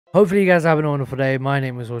Hopefully you guys are having a wonderful day. My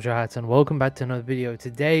name is Waja and welcome back to another video.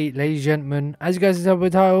 Today, ladies and gentlemen, as you guys can tell by the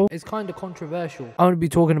title, it's kind of controversial. I'm going to be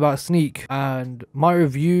talking about Sneak and my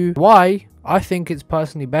review, why I think it's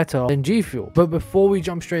personally better than Gfuel. But before we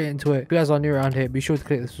jump straight into it, if you guys are new around here, be sure to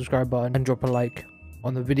click the subscribe button and drop a like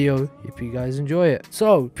on the video if you guys enjoy it.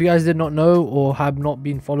 So if you guys did not know or have not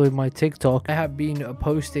been following my TikTok, I have been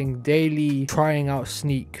posting daily trying out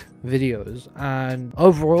Sneak videos, and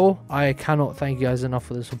overall I cannot thank you guys enough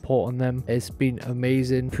for the support on them. It's been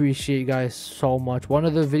amazing. Appreciate you guys so much. One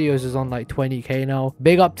of the videos is on like 20k now.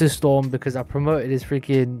 Big up to Storm because I promoted his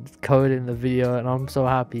freaking code in the video and I'm so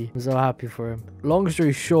happy. I'm so happy for him. Long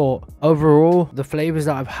story short, overall the flavors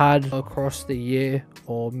that I've had across the year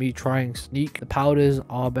or me trying Sneak, the powders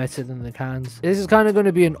are better than the cans. This is kind of going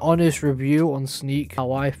to be an honest review on Sneak,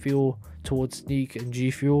 how I feel towards Sneak and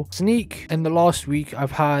Gfuel. Sneak, in the last week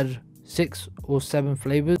I've had 6 or 7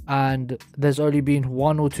 flavors and there's only been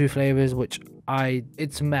 1 or 2 flavors which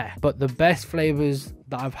it's meh, but the best flavors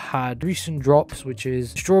that I've had, recent drops, which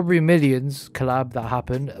is Strawberry Millions collab that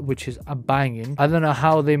happened, which is a banging. I don't know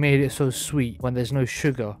how they made it so sweet when there's no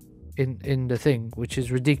sugar in the thing, which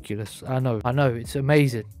is ridiculous. I know it's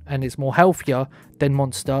amazing and it's more healthier than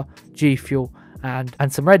Monster, Gfuel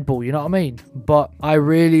and some Red Bull, you know what I mean? But I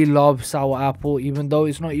really love sour apple, even though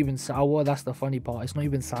it's not even sour. That's the funny part, it's not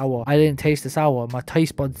even sour. I didn't taste the sour. My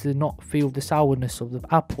taste buds did not feel the sourness of the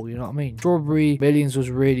apple, you know what I mean? Strawberry Millions was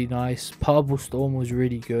really nice. Purple Storm was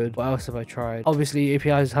really good. What else have I tried? Obviously, if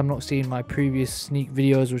you guys have not seen my previous Sneak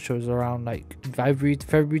videos, which was around like January,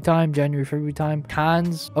 February time,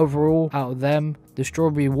 cans overall out of them, the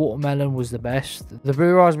strawberry watermelon was the best. The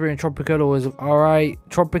blue raspberry and Tropicella was alright.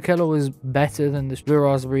 Tropicella was better than the blue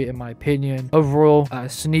raspberry in my opinion. Overall,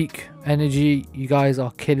 Sneak energy, you guys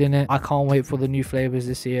are killing it. I can't wait for the new flavors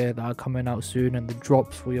this year that are coming out soon and the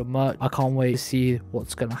drops for your merch. I can't wait to see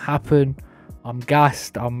what's gonna happen. I'm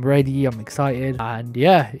gassed, I'm ready, I'm excited. And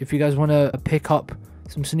yeah, if you guys want to pick up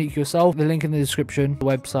some Sneak yourself, the link in the description, the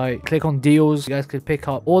website, click on deals. You guys could pick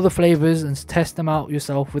up all the flavors and test them out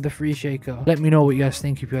yourself with a free shaker. Let me know what you guys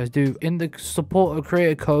think if you guys do. In the support or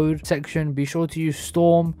creator code section, be sure to use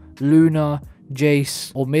Storm, LUNAR,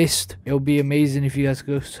 JAYCE or Mist. It'll be amazing if you guys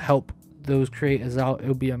go help those creators out.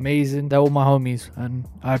 It'll be amazing. They're all my homies and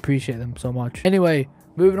I appreciate them so much. Anyway,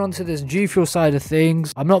 moving on to this Gfuel side of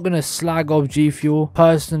things, I'm not going to slag off Gfuel.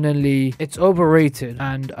 Personally, it's overrated.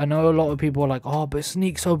 And I know a lot of people are like, oh, but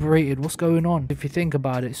Sneak's overrated. What's going on? If you think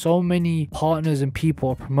about it, so many partners and people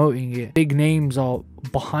are promoting it. Big names are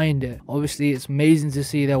behind it. Obviously, it's amazing to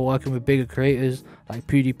see they're working with bigger creators like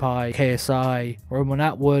PewDiePie, KSI, Roman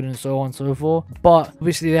Atwood, and so on and so forth. But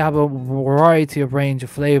obviously, they have a variety of range of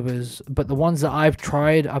flavors. But the ones that I've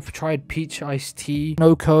tried peach iced tea,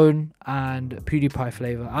 snow cone, and PewDiePie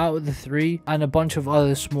flavor out of the 3, and a bunch of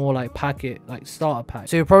other small like packet, like starter packs.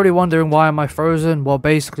 So you're probably wondering, why am I frozen? Well,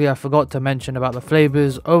 basically I forgot to mention about the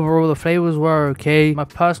flavors. Overall, the flavors were okay. My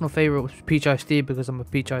personal favorite was peach iced tea because I'm a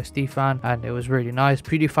peach iced tea fan and it was really nice.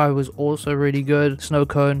 PewDiePie was also really good. Snow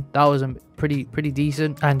cone, that was pretty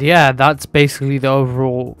decent. And yeah, that's basically the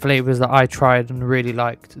overall flavors that I tried and really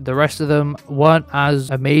liked. The rest of them weren't as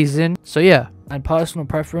amazing. So yeah, and personal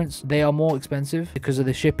preference, they are more expensive because of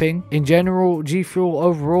the shipping. In general, Gfuel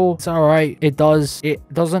overall, it's alright. It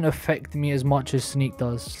doesn't affect me as much as Sneak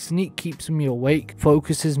does. Sneak keeps me awake,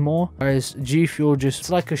 focuses more, whereas Gfuel just, it's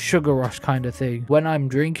like a sugar rush kind of thing. When I'm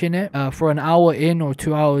drinking it, for an hour in or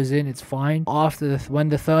 2 hours in, it's fine. After when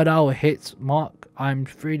the 3rd hour hits mark, I'm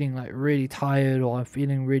feeling like really tired or I'm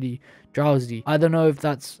feeling really drowsy. I don't know if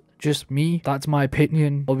that's just me, that's my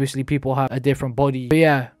opinion. Obviously people have a different body, but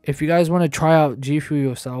yeah, if you guys want to try out Gfuel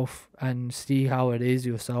yourself and see how it is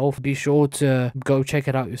yourself, be sure to go check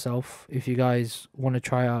it out yourself. If you guys want to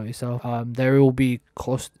try it out yourself, there will be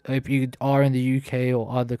cost. If you are in the UK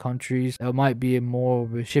or other countries, there might be more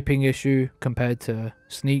of a shipping issue compared to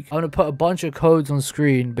Sneak. I'm gonna put a bunch of codes on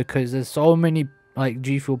screen because there's so many like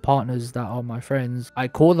Gfuel partners that are my friends. I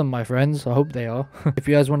call them my friends, I hope they are. If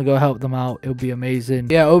you guys want to go help them out, it'll be amazing.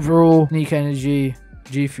 Yeah, overall, Sneak energy,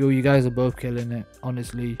 Gfuel, you guys are both killing it,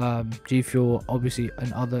 honestly. Gfuel obviously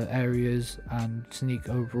in other areas and Sneak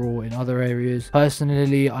overall in other areas.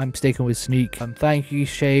 Personally, I'm sticking with Sneak. Thank you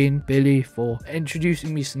Shane, Billy, for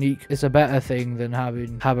introducing me Sneak. It's a better thing than have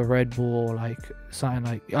a Red Bull or like something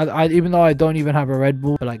like even though I don't even have a Red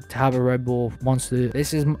Bull, but like to have a Red Bull Monster.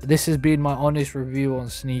 This has been my honest review on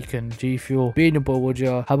Sneak and Gfuel. Being a boy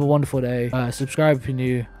Waja, have a wonderful day. Subscribe if you're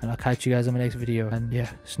new and I'll catch you guys in my next video. And yeah,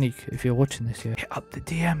 Sneak, if you're watching this, yeah, hit up the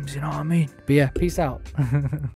DMs, you know what I mean? But yeah, peace out.